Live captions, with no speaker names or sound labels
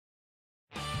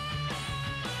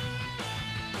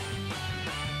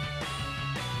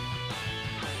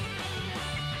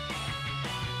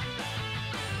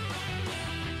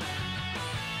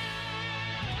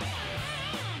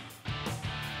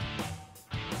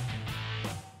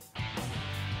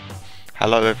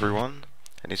Hello everyone,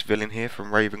 and it's Villain here from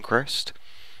Ravencrest,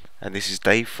 and this is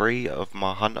day 3 of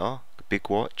my hunter,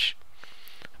 Bigwatch.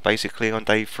 Basically on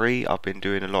day 3 I've been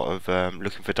doing a lot of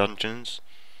looking for dungeons.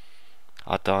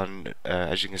 I've done,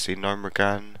 as you can see,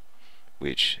 Nomragan,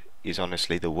 which is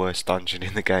honestly the worst dungeon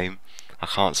in the game. I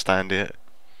can't stand it.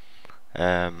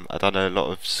 I've done a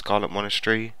lot of Scarlet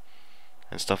Monastery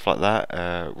and stuff like that,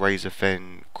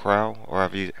 Razorfen Crow, or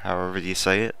however you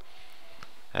say it.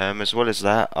 As well as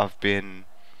that, I've been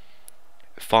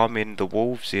farming the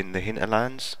wolves in the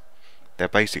Hinterlands. They're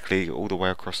basically all the way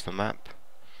across the map.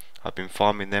 I've been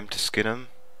farming them to skin them.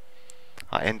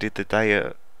 I ended the day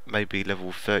at maybe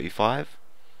level 35,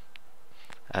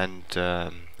 and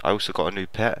I also got a new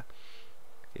pet.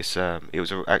 It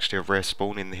was actually a rare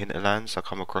spawn in the Hinterlands. I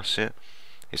come across it.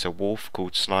 It's a wolf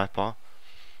called Sniper.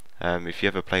 If you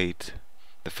ever played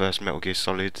the first Metal Gear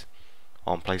Solid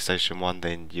on PlayStation 1,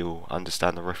 then you'll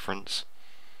understand the reference.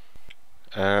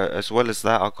 As well as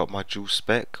that, I got my dual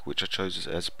spec, which I chose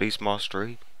as Beast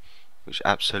Mastery, which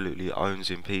absolutely owns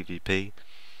in PvP.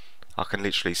 I can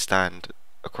literally stand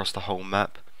across the whole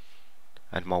map,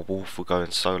 and my wolf will go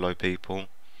and solo people.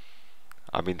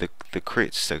 I mean, the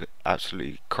crits are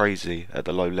absolutely crazy at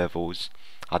the low levels.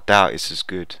 I doubt it's as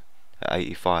good at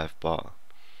 85, but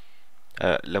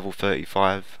at level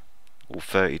 35 or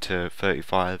 30 to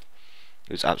 35,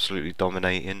 it was absolutely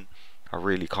dominating. I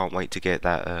really can't wait to get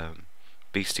that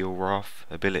Bestial Wrath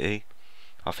ability.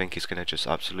 I think it's going to just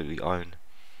absolutely own.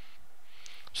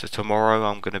 So tomorrow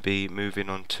I'm going to be moving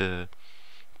on to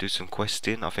do some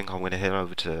questing. I think I'm going to head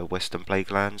over to Western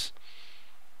Plaguelands,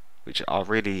 which I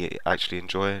really actually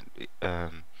enjoy,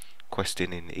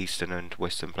 questing in Eastern and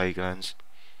Western Plaguelands.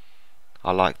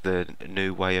 I like the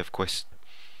new way of quest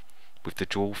with the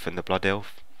Dwarf and the Blood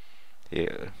Elf.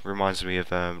 It reminds me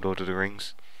of Lord of the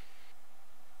Rings.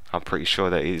 I'm pretty sure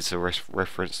that is a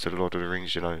reference to the Lord of the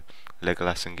Rings, you know,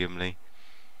 Legolas and Gimli.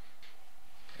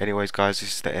 Anyways guys,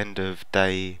 this is the end of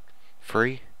day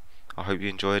 3. I hope you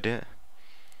enjoyed it,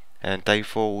 and day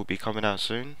 4 will be coming out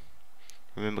soon.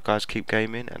 Remember guys, keep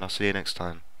gaming, and I'll see you next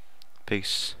time.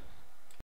 Peace.